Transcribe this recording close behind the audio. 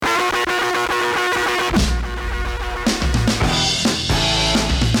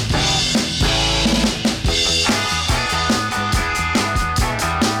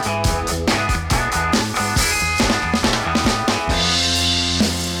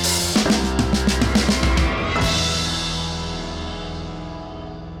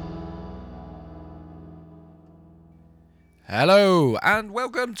Hello, and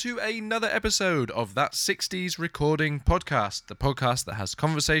welcome to another episode of That 60s Recording Podcast, the podcast that has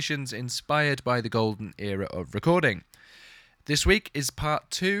conversations inspired by the golden era of recording. This week is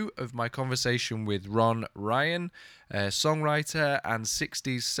part 2 of my conversation with Ron Ryan, a songwriter and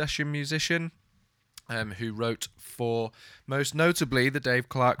 60s session musician who wrote for, most notably, the Dave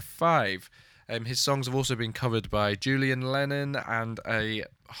Clark 5. His songs have also been covered by Julian Lennon and a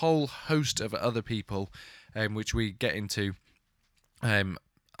whole host of other people, which we get into. I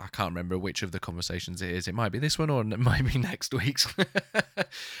can't remember which of the conversations it is. It might be this one or it might be next week's.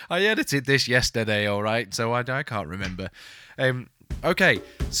 I edited this yesterday, all right, so I can't remember. Okay,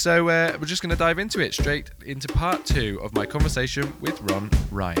 so we're just going to dive into it, straight into part 2 of my conversation with Ron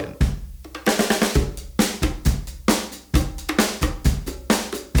Ryan.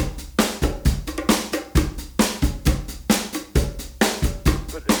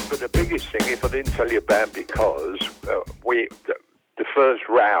 But the biggest thing, if I didn't tell you about, because the first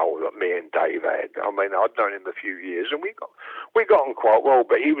row that me and Dave had, I mean, I'd known him a few years, and we got on quite well,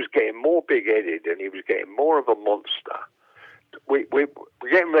 but he was getting more big-headed, and he was getting more of a monster. We're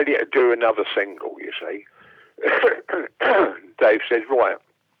getting ready to do another single, you see. Dave says, right,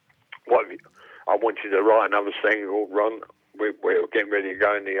 I want you to write another single, Ron. We're getting ready to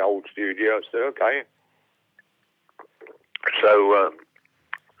go in the old studio. I said, okay. So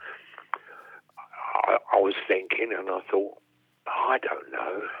I was thinking, and I thought, I don't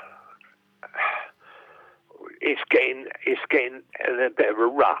know. It's getting in a bit of a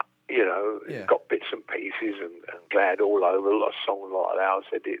rut, you know. Yeah. Got bits and pieces and glad all over a lot of songs like that. I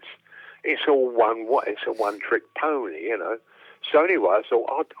said it's all it's a one trick pony, you know. So anyway, I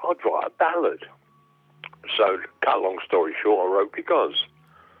thought I'd write a ballad. So cut a long story short, I wrote Because,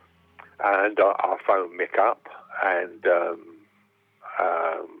 and I phoned Mick up and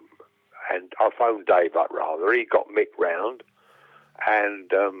I phoned Dave up rather. He got Mick round.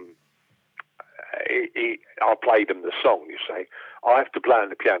 And I played him the song. You see, I have to play on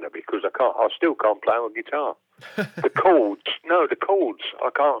the piano because I still can't play on guitar. The chords, I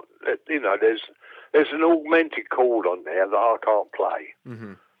can't. You know, there's an augmented chord on there that I can't play.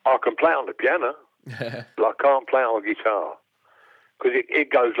 Mm-hmm. I can play on the piano, but I can't play on guitar because it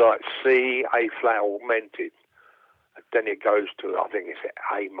goes like C, A flat augmented. Then it goes to, I think it's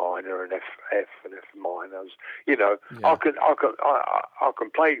A minor and F and F minors. You know, yeah. I can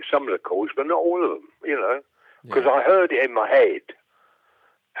play some of the chords, but not all of them. You know, because I heard it in my head,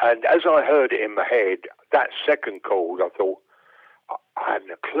 and as I heard it in my head, that second chord, I thought I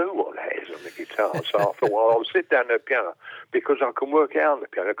hadn't a clue what that is on the guitar. So I thought, well, I'll sit down at the piano because I can work it out on the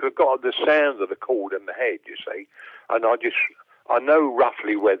piano because I've got the sound of the chord in my head. You see, and I know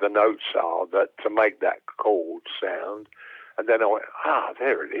roughly where the notes are to make that chord sound. And then I went,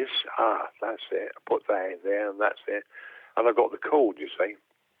 there it is. That's it. I put that in there and that's it. And I got the chord, you see.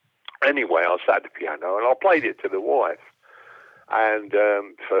 Anyway, I sat at the piano and I played it to the wife. And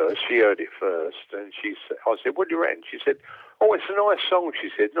first, she heard it first. And I said, what do you reckon? She said, oh, it's a nice song, she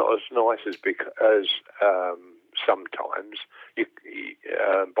said. Not as nice as sometimes.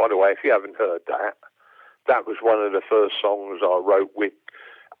 By the way, if you haven't heard that was one of the first songs I wrote with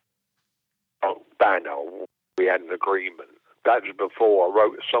Bano. We had an agreement. That was before I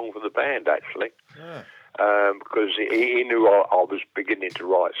wrote a song for the band, actually. Yeah. Because he knew I was beginning to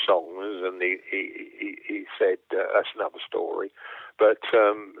write songs, and he said, that's another story. But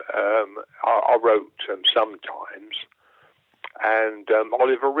I wrote Sometimes, and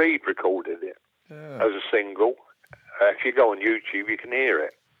Oliver Reed recorded it as a single. If you go on YouTube, you can hear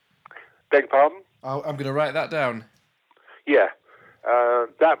it. Beg pardon? I'm going to write that down. Yeah,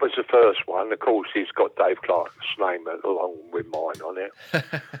 that was the first one. Of course, he's got Dave Clark's name along with mine on it.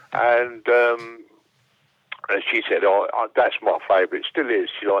 And she said, that's my favourite. It still is.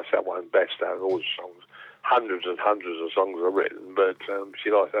 She likes that one best out of all the songs. Hundreds and hundreds of songs are written, but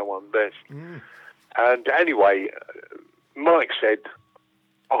she likes that one best. Mm. And anyway, Mike said,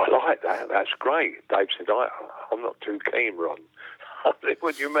 I like that. That's great. Dave said, I'm not too keen, Ron. I said,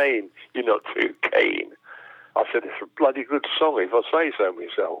 what do you mean you're not too keen? I said, it's a bloody good song if I say so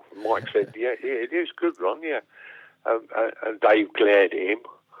myself. And Mike said, yeah, it is good, Ron, yeah. And Dave glared at him,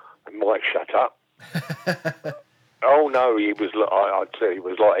 and Mike shut up. Oh, no, he was I'd say he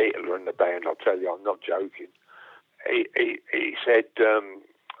was like Hitler in the band, I'll tell you, I'm not joking. He said,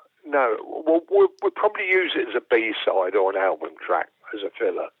 no, we'll probably use it as a B-side or an album track, as a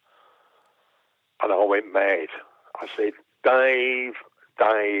filler. And I went mad. I said, Dave,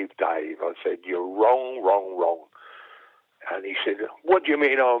 I said, you're wrong. And he said, what do you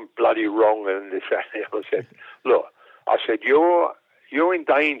mean I'm bloody wrong? And this, I said, look, I said, you're in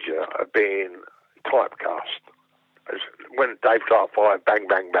danger of being typecast. when Dave Clark 5, bang,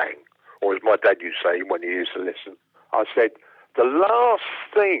 bang, bang, or as my dad used to say when he used to listen, I said, the last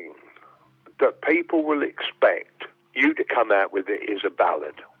thing that people will expect you to come out with it is a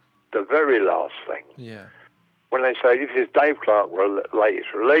ballad. The very last thing. Yeah. When they say, this is Dave Clark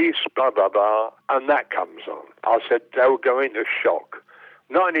latest release, blah, blah, blah, and that comes on. I said, they'll go into shock.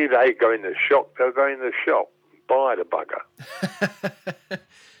 Not only they go into shock, they'll go into shock. Buy the bugger.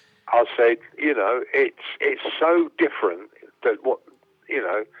 I said, you know, it's so different that what, you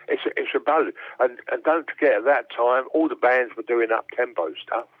know, it's a ballad. And don't forget, at that time, all the bands were doing up-tempo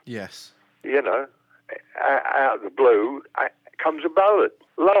stuff. Yes. You know, out of the blue comes a ballad.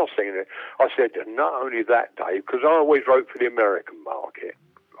 Last thing, I said, not only that, Dave, because I always wrote for the American market.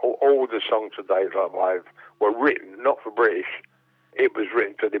 All the songs of Dave Clark were written, not for British, it was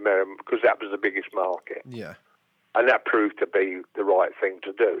written for the American, because that was the biggest market. Yeah. And that proved to be the right thing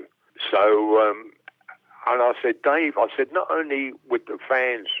to do. So, and I said, Dave, I said, not only would the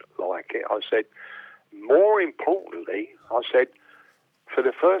fans like it, I said, more importantly, I said, for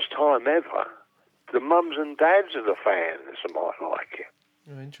the first time ever, the mums and dads of the fans might like it.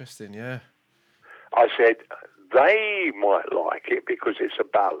 Oh, interesting, yeah. I said, they might like it because it's a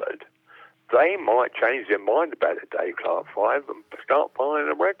ballad. They might change their mind about the Dave Clark 5 and start buying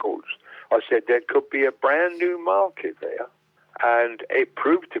the records. I said, there could be a brand new market there. And it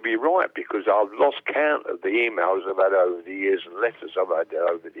proved to be right because I've lost count of the emails I've had over the years and letters I've had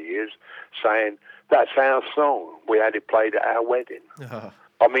over the years saying, that's our song. We had it played at our wedding. Oh.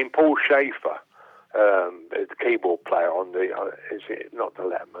 I mean, Paul Schaefer, the keyboard player on the, is it not the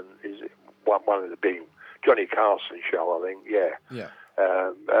Letterman? Is it one of the big, Johnny Carson show, I think, yeah. Yeah.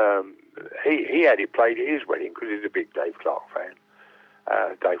 He had it played at his wedding because he's a big Dave Clark fan,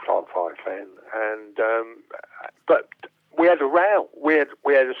 Dave Clark 5 fan. And, but we had a row. We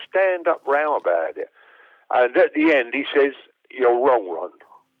had a stand-up row about it. And at the end, he says, you're wrong, Ron.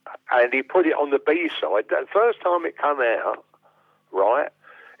 And he put it on the B-side. The first time it come out, right,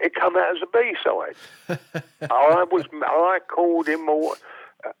 it come out as a B-side. I called him more.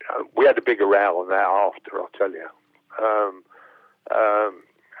 We had a bigger row on that after, I'll tell you.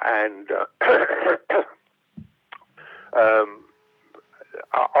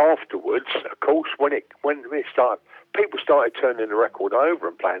 Afterwards, of course, when we started, people started turning the record over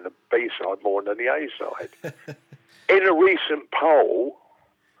and playing the B-side more than the A-side. In a recent poll,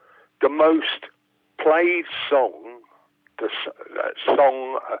 the most played song,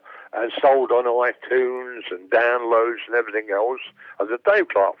 and sold on iTunes and downloads and everything else, of the Dave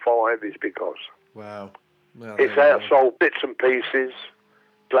Clark 5 is Because. Wow. Well, it's outsold bits and pieces,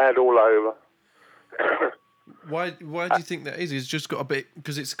 glad all over. Why do you think that is? It's just got a bit,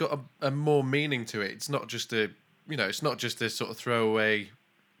 because it's got a more meaning to it. It's not just it's not just a sort of throwaway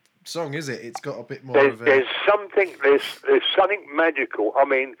song, is it? It's got a bit more of a... There's something magical. I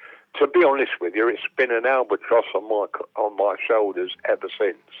mean, to be honest with you, it's been an albatross on my shoulders ever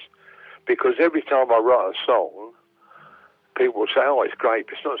since. Because every time I write a song, people will say, "Oh, it's great,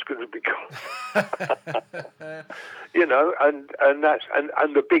 but it's not as good as Because." You know, and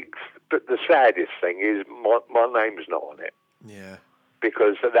the saddest thing is my name's not on it. Yeah.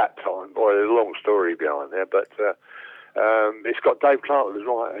 Because at that time, boy, there's a long story behind there, but it's got Dave Clark as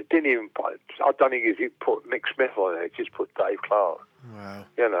right. I didn't even put, I don't think he put Mick Smith on it, just put Dave Clark. Wow.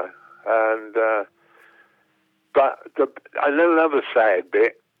 You know, and and then another sad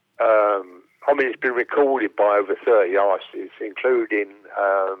bit, I mean, it's been recorded by over 30 artists, including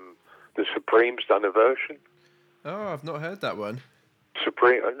the Supremes done a version. Oh, I've not heard that one.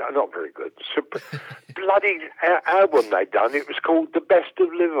 Supreme, not very good. Bloody album they done. It was called The Best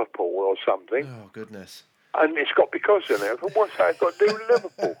of Liverpool or something. Oh, goodness. And it's got Because in it. I thought, what's that got to do with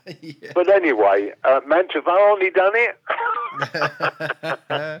Liverpool? Yeah. But anyway, Mantovani done it.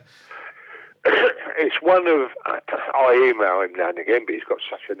 It's one of, I email him now and again, but he's got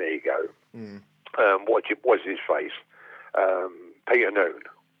such an ego. Mm. What's his face? Peter Noon.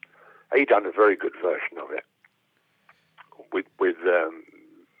 He done a very good version of it with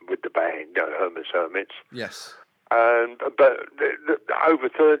the band, Herman's Hermits. Yes. But over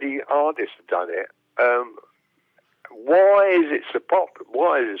 30 artists have done it. Why is it so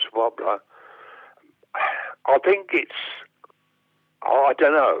popular? I think it's, I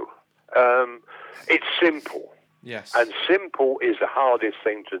don't know. It's simple. Yes. And simple is the hardest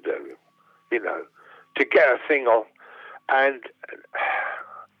thing to do, you know, to get a thing off. And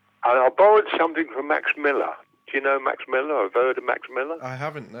I borrowed something from Max Miller. Do you know Max Miller? I've heard of Max Miller. I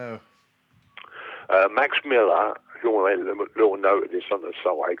haven't, no. Max Miller, if you want a little note of this on the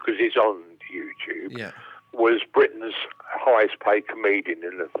side, because he's on YouTube, yeah, was Britain's highest paid comedian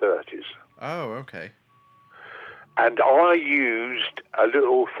in the 30s. Oh, okay. And I used a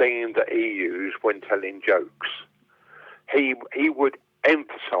little thing that he used when telling jokes. He would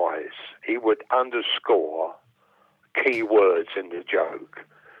emphasise, he would underscore key words in the joke.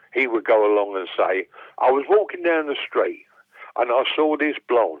 He would go along and say, I was walking down the street and I saw this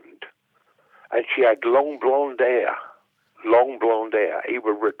blonde and she had long blonde hair. Long blonde hair. He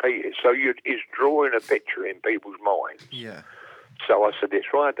would repeat it. So he's drawing a picture in people's minds. Yeah. So I said,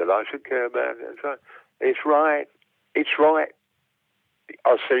 it's right that I should care about it. It's right. It's right.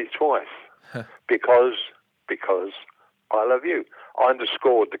 I said it twice. because I love you. I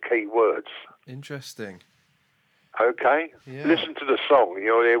underscored the key words. Interesting. Okay? Yeah. Listen to the song,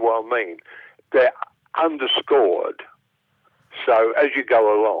 you'll hear what I mean. They're underscored. So as you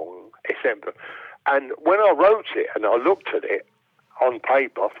go along, it's empty. And when I wrote it and I looked at it on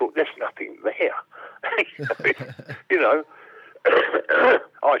paper, I thought, there's nothing there. You know,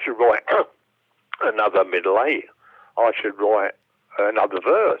 I should write another middle eight. I should write another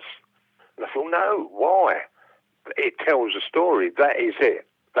verse. And I thought, no, why? It tells a story. That is it.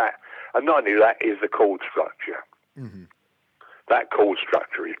 And not only that is the chord structure. Mm-hmm. That chord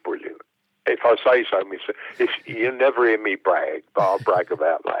structure is brilliant. If I say so, you'll never hear me brag, but I'll brag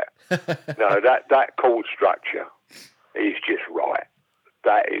about that. No, that chord structure is just right.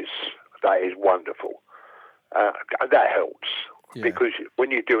 That is wonderful. That helps because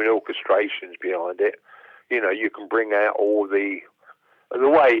when you're doing orchestrations behind it, you know, you can bring out all the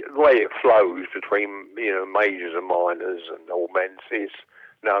way it flows between, you know, majors and minors and augments.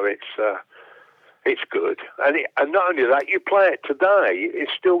 It's good, and not only that, you play it today.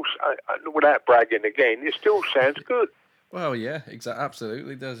 It's still, without bragging again, it still sounds good. Well, yeah,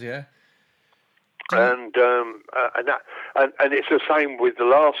 absolutely does, yeah. And it's the same with the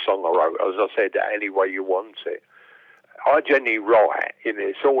last song I wrote. As I said, Any Way You Want It. I generally write, you know,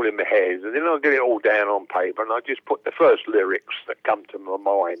 it's all in my head, and then I'll get it all down on paper, and I just put the first lyrics that come to my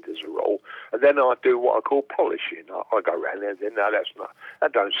mind as a rule, and then I do what I call polishing. I go around there and say, no,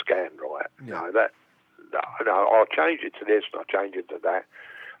 that don't scan right. Yeah. No, I'll change it to this, and I'll change it to that.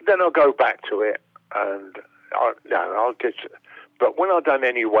 Then I'll go back to it, and but when I've done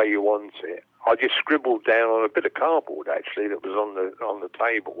Any Way You Want It, I just scribbled down on a bit of cardboard, actually, that was on the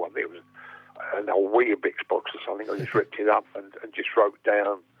table. I think it was an old Weetabix box or something. I just ripped it up and just wrote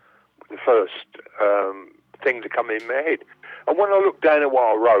down the first thing to come in my head. And when I looked down at what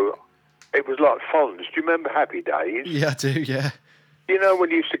I wrote, it was like fonts. Do you remember Happy Days? Yeah, I do, yeah. You know, when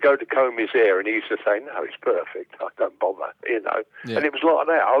he used to go to comb his hair and he used to say, no, it's perfect, I don't bother, you know. Yeah. And it was like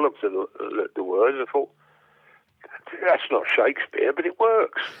that. I looked at the words and thought, that's not Shakespeare, but it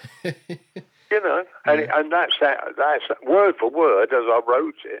works. You know, and that's word for word as I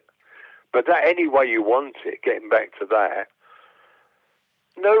wrote it. But that Any Way You Want It, getting back to that,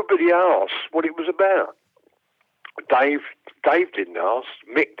 nobody asked what it was about. Dave didn't ask.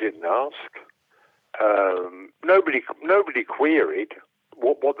 Mick didn't ask. Nobody queried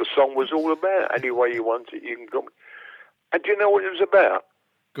what the song was all about. Any Way You Want It, you can come. And do you know what it was about?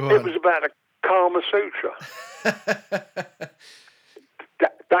 Go on. It was about a Kama Sutra.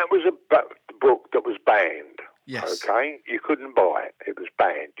 That was a book that was banned. Yes. Okay? You couldn't buy it. It was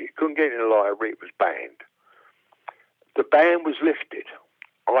banned. You couldn't get it in the library. It was banned. The ban was lifted.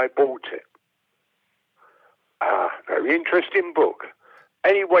 I bought it. Very interesting book.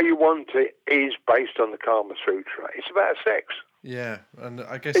 Any Way You Want It is based on the Kama Sutra. It's about sex. Yeah, and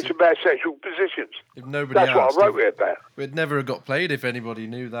I guess it's about sexual positions. If nobody That's asked, what I wrote it about. It never got played if anybody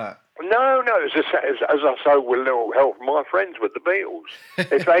knew that. No, as I say with little help from my friends with the Beatles.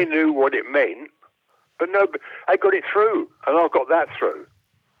 If they knew what it meant, but no, I got it through, and I got that through.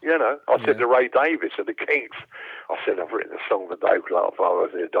 You know, I said to Ray Davis of the Kinks, I said, I've written a song for Dave Clark. I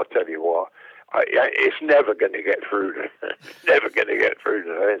said, I'll tell you what, it's never going to get through. Never going to get through to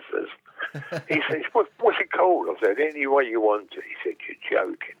the listeners. He says, what's it called? I said, Any Way You Want It. He said, you're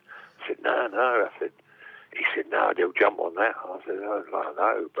joking. I said, no. He said, no, they'll jump on that. I said, oh,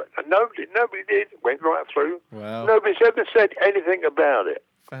 no. But nobody did. Went right through. Wow. Nobody's ever said anything about it.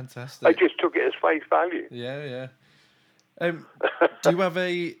 Fantastic. They just took it as face value. Yeah. Do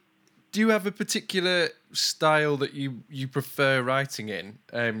you have a particular style that you prefer writing in?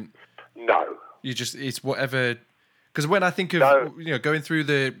 No. It's whatever. Because when I think of going through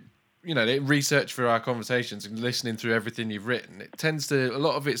the research for our conversations and listening through everything you've written, it tends to, a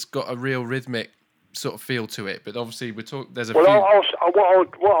lot of it's got a real rhythmic sort of feel to it. But obviously there's a few. What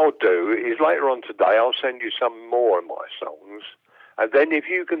I'll do is later on today I'll send you some more of my songs, and then if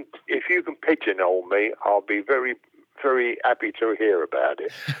you can pigeonhole me, I'll be very, very happy to hear about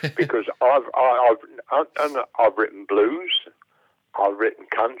it. Because I've written blues, I've written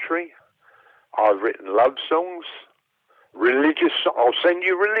country, I've written love songs, religious. I'll send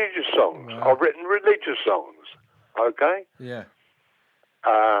you religious songs. Wow. I've written religious songs. Okay. Yeah.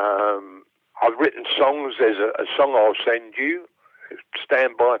 I've written songs. There's a song I'll send you.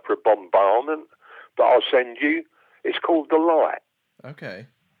 Stand by for a bombardment. But I'll send you. It's called The Light. Okay.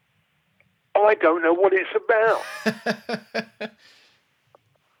 I don't know what it's about.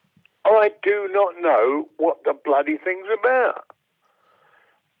 I do not know what the bloody thing's about.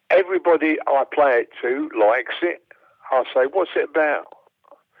 Everybody I play it to likes it. I say, what's it about?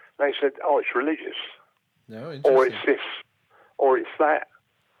 They said, oh, it's religious. No, interesting. Or it's this, or it's that.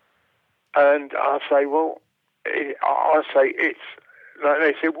 And I say, well, they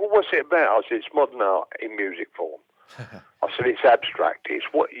say, well, what's it about? I said, it's modern art in music form. I said, it's abstract. It's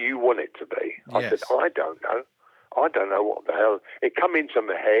what you want it to be. I said, I don't know. I don't know what the hell. It come into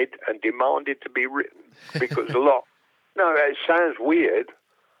my head and demanded to be written because no, it sounds weird.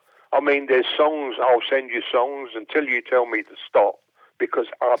 I mean, there's songs, I'll send you songs until you tell me to stop because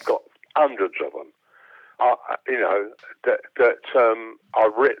I've got hundreds of them, that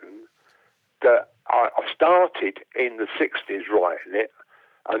I've written that I started in the 60s writing it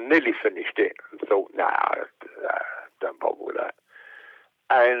and nearly finished it and thought, don't bother with that.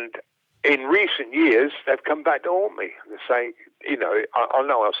 And in recent years, they've come back to haunt me. They say, I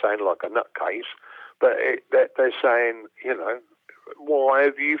know I'm saying like a nutcase, but they're saying, why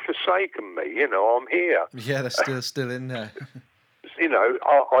have you forsaken me? I'm here. Yeah, they're still in there.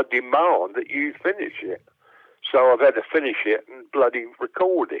 I demand that you finish it. So I've had to finish it and bloody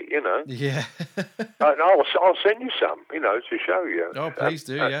record it, Yeah. And I'll send you some, to show you. Oh, please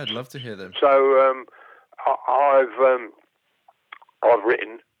do. Yeah, I'd love to hear them. So I've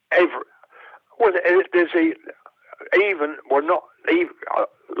written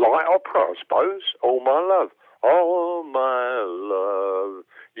light opera, I suppose. All my love. All my love,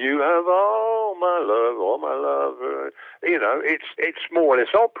 you have all my love. It's more or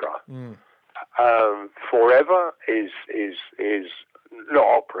less opera. Mm. Forever is not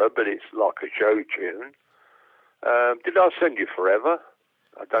opera, but it's like a show tune. Did I send you Forever?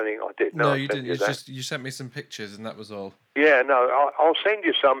 I don't think I did. No, you didn't. You It's just you sent me some pictures, and that was all. Yeah, no, I'll send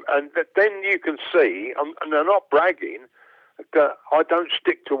you some, and then you can see. And I'm not bragging. That I don't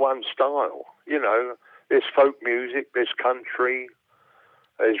stick to one style. There's folk music, there's country,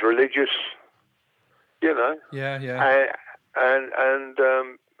 there's religious. Yeah. And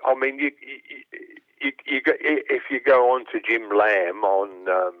I mean, you if you go on to Jim Lamb on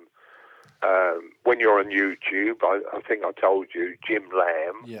when you're on YouTube, I think I told you Jim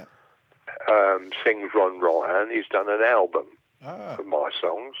Lamb. Yeah. Sings Ron Ryan. He's done an album of my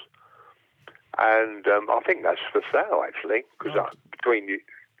songs, and I think that's for sale actually. Because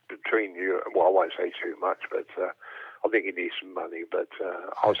between you, well, I won't say too much, but I think he needs some money. But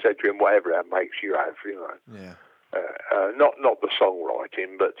I said to him, whatever that makes you have, Yeah. Not the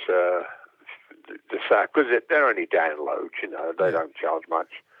songwriting, but the sound, because they're only downloads. They don't charge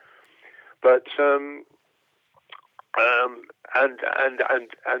much. But and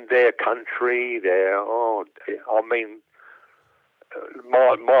their country,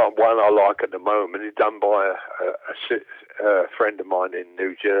 my one I like at the moment is done by a friend of mine in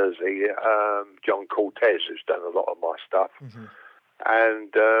New Jersey, John Cortez, who's done a lot of my stuff,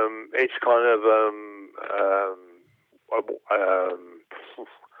 and it's kind of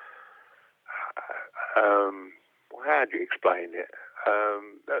how do you explain it?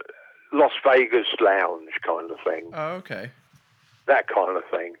 Las Vegas lounge kind of thing. Oh, okay. That kind of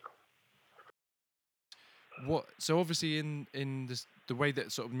thing. So obviously in the way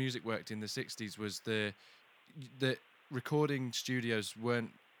that sort of music worked in the 60s was the recording studios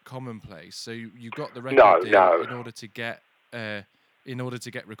weren't commonplace. So you got the record deal in order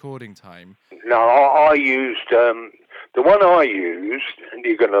to get recording time. No, I used the one I used, and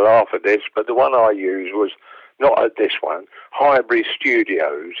you're going to laugh at this, but the one I used was not at this one, Highbury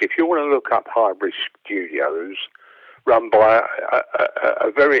Studios. If you want to look up Highbury Studios, run by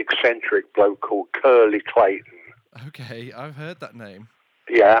a very eccentric bloke called Curly Clayton. Okay, I've heard that name.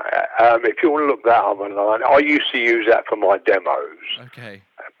 Yeah, if you want to look that up online, I used to use that for my demos. Okay.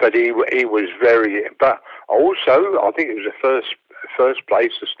 But he was very. But also, I think it was the first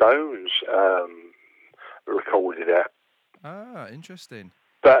place the Stones recorded at. Ah, interesting.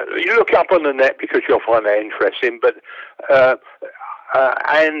 But you look up on the net because you'll find that interesting. But the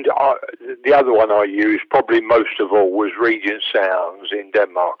other one I used, probably most of all, was Regent Sounds in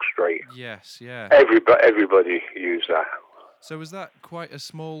Denmark Street. Yes, yeah. Everybody used that. So was that quite a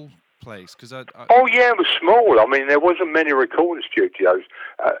small place? Oh yeah, it was small. I mean, there wasn't many recording studios.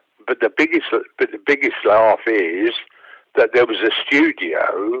 But the biggest laugh is that there was a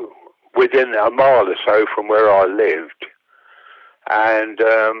studio within a mile or so from where I lived. And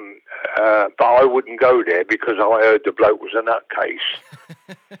but I wouldn't go there because I heard the bloke was a nutcase,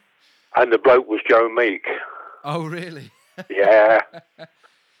 and the bloke was Joe Meek. Oh, really? Yeah.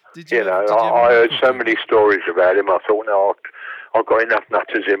 Did You you? know, Did you ever I work heard with so Joe many Meek? stories about him. I thought, no, I've got enough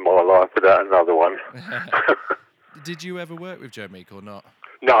nutters in my life without another one. Did you ever work with Joe Meek or not?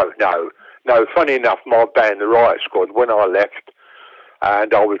 No. Funny enough, my band, the Riot Squad, when I left,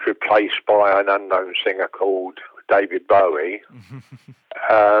 and I was replaced by an unknown singer called David Bowie,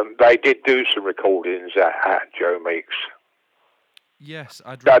 they did do some recordings at Joe Meek's. Yes,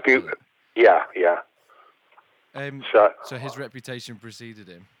 I'd Have read you? that. Yeah. So his reputation preceded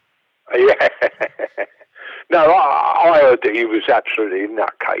him. Yeah. No, I heard that he was absolutely in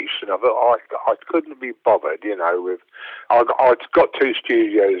that case, and I couldn't be bothered, you know. I've got 2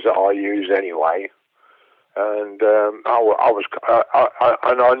 studios that I use anyway, and I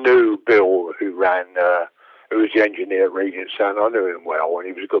knew Bill, who was the engineer at Regent Sound. I knew him well, and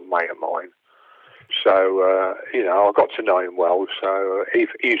he was a good mate of mine. So you know, I got to know him well. So he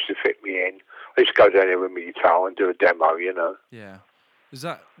used to fit me in. I used to go down there with my guitar and do a demo, you know. Yeah.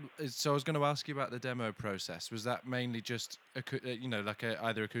 So I was going to ask you about the demo process. Was that mainly just, like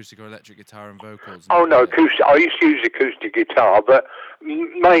either acoustic or electric guitar and vocals? Oh no, acoustic. I used to use acoustic guitar, but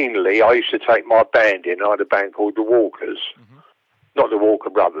mainly I used to take my band in. I had a band called the Walkers, not the Walker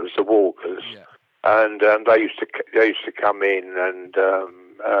Brothers, the Walkers, Yeah. and they used to come in and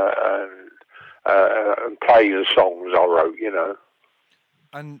play the songs I wrote, you know.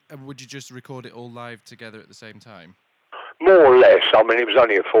 And would you just record it all live together at the same time? More or less. I mean, it was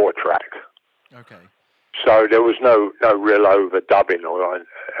only a 4-track. Okay. So there was no real overdubbing or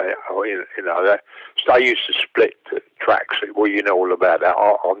you know. So they used to split the tracks. Well, you know all about that.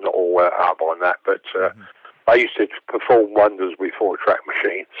 I'm not all up on that, but they used to perform wonders with 4-track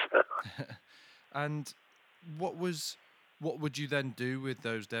machines. And what would you then do with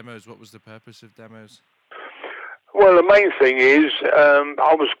those demos? What was the purpose of demos? Well, the main thing is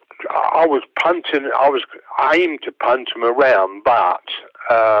I was punting. I was aimed to punt them around, but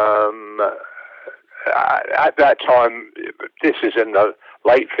at that time, this is in the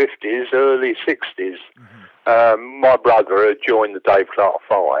late 50s, early 60s. My brother had joined the Dave Clark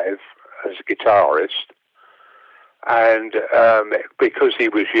Five as a guitarist, and because he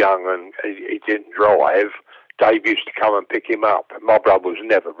was young and he didn't drive, Dave used to come and pick him up. My brother was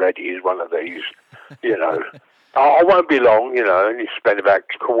never ready. He's one of these, you know. I won't be long, you know, and he spent about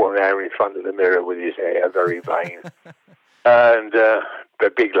a quarter of an hour in front of the mirror with his hair, very vain. And the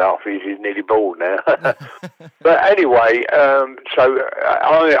big laugh is he's nearly bald now. But anyway, so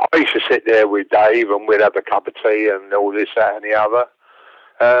I used to sit there with Dave and we'd have a cup of tea and all this, that and the other.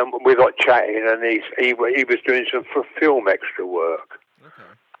 We got chatting and he was doing some film extra work.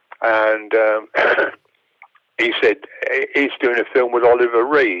 Okay. And he said he's doing a film with Oliver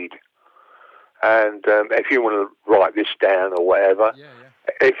Reed. And if you want to write this down or whatever,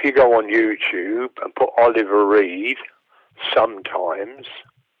 if you go on YouTube and put Oliver Reed, Sometimes,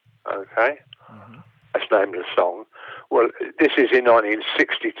 okay, that's the name of the song. Well, this is in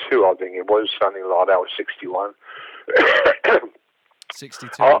 1962, I think it was, something like that, or 61.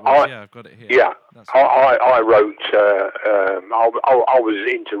 62 I've got it here. Yeah, I wrote, I was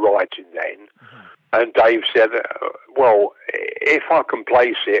into writing then, and Dave said, well, if I can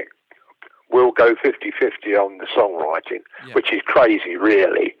place it, we'll go 50-50 on the songwriting, which is crazy,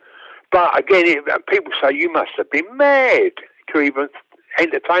 really. But again, people say, you must have been mad to even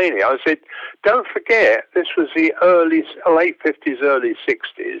entertain it. I said, don't forget, this was the late 50s, early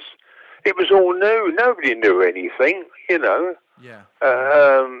 60s. It was all new. Nobody knew anything, you know. Yeah.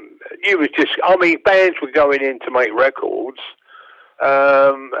 You was just, I mean, bands were going in to make records.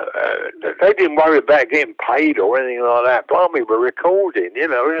 They didn't worry about getting paid or anything like that. Blimey, we're recording, you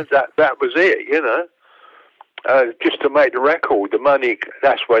know, that was it, you know. Just to make the record, the money,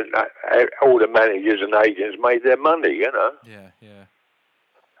 that's when all the managers and agents made their money, you know. Yeah.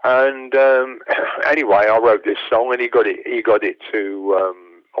 And anyway, I wrote this song and he got it to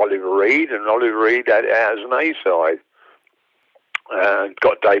Oliver Reed, and Oliver Reed had it as an A-side. And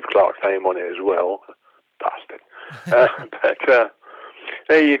got Dave Clark's name on it as well. Bastard. But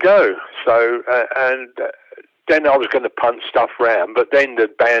there you go. So, and then I was going to punt stuff round, but then the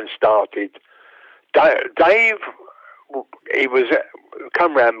band started. Dave, he was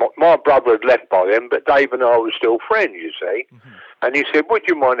come round. My brother had left by then, but Dave and I were still friends, you see. And he said, would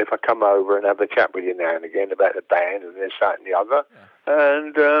you mind if I come over and have a chat with you now and again about the band and this, that and the other?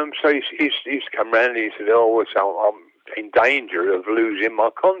 And so he's come round and he said, oh, so I'm in danger of losing my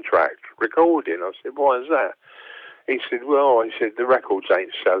contract recording. I said, why is that? he said, the records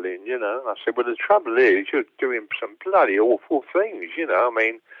ain't selling, you know. I said, well, the trouble is you're doing some bloody awful things, you know. I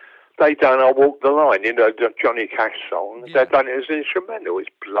mean, they done I Walk the Line, you know, the Johnny Cash song. Yeah. They've done it as an instrumental. It's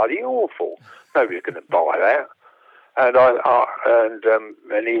bloody awful. Nobody's going to buy that. And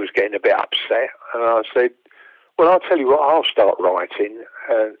and he was getting a bit upset. And I said, well, I'll tell you what, I'll start writing.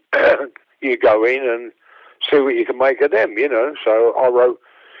 And you go in and see what you can make of them, you know. So I wrote,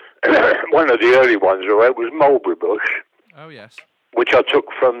 one of the early ones I wrote was Mulberry Bush. Oh, yes. Which I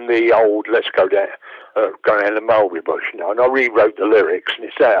took from the old Let's Go Down the Mulberry Bush now. And I rewrote the lyrics, and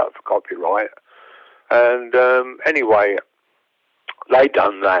it's out for copyright. And anyway, they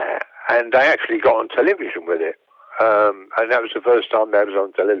done that, and they actually got on television with it. And that was the first time that was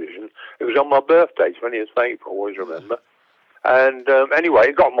on television. It was on my birthday, 20th April, always remember. And anyway,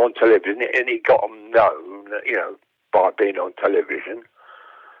 it got them on television, and it got them known, you know, by being on television.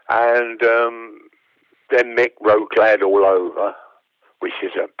 And then Mick wrote Glad All Over, which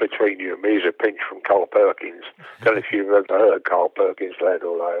is, between you and me, is a pinch from Carl Perkins. Don't know if you've ever heard Carl Perkins' Glad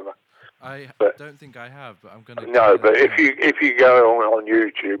All Over. I don't think I have, but I'm going to... No, but if you go on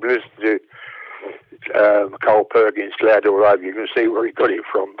YouTube, listen to Carl Perkins' Glad All Over, you can see where he got it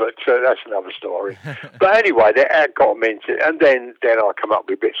from, but that's another story. But anyway, that got them into it, and then I come up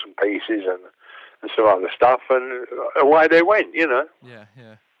with bits and pieces and some other stuff, and away they went, you know. Yeah.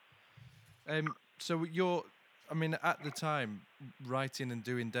 So at the time, writing and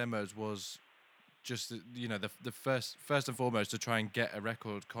doing demos was just, you know, the first and foremost to try and get a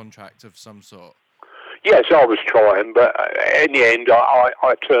record contract of some sort. Yes, I was trying, but in the end,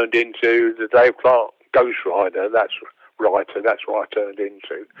 I turned into the Dave Clark ghostwriter. That's what I turned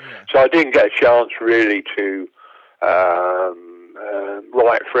into. Yeah. So I didn't get a chance really to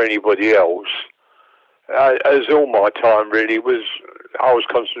write for anybody else. As all my time really was, I was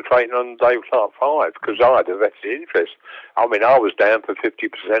concentrating on Dave Clark 5 because I had a vested interest. I mean, I was down for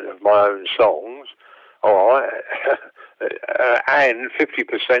 50% of my own songs, all right, and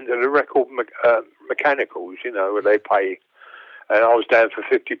 50% of the record mechanicals, you know, where they pay. And I was down for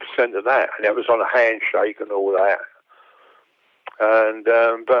 50% of that, and it was on a handshake and all that. And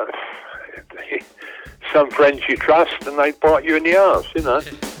but some friends you trust, and they bite you in the arse, you know.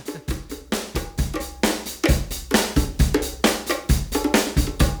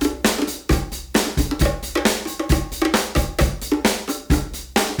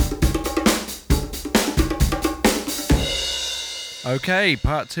 Okay,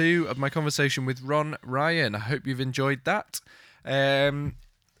 part 2 of my conversation with Ron Ryan. I hope you've enjoyed that.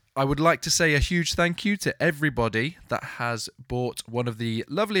 I would like to say a huge thank you to everybody that has bought one of the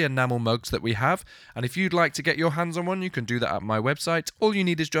lovely enamel mugs that we have. And if you'd like to get your hands on one, you can do that at my website,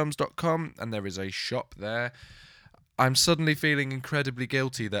 allyouneedisdrums.com, and there is a shop there. I'm suddenly feeling incredibly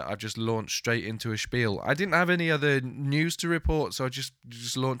guilty that I've just launched straight into a spiel. I didn't have any other news to report, so I just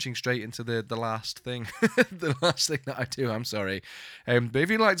launching straight into the last thing, the last thing that I do. I'm sorry. But if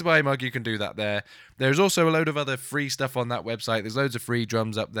you'd like to buy a mug, you can do that there. There's also a load of other free stuff on that website. There's loads of free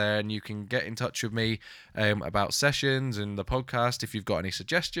drums up there, and you can get in touch with me about sessions and the podcast if you've got any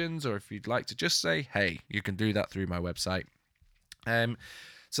suggestions, or if you'd like to just say, hey, you can do that through my website.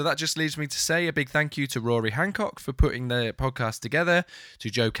 So that just leaves me to say a big thank you to Rory Hancock for putting the podcast together, to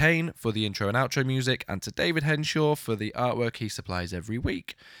Joe Kane for the intro and outro music, and to David Henshaw for the artwork he supplies every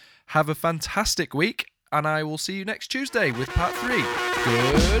week. Have a fantastic week, and I will see you next Tuesday with part 3.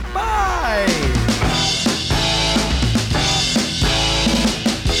 Goodbye!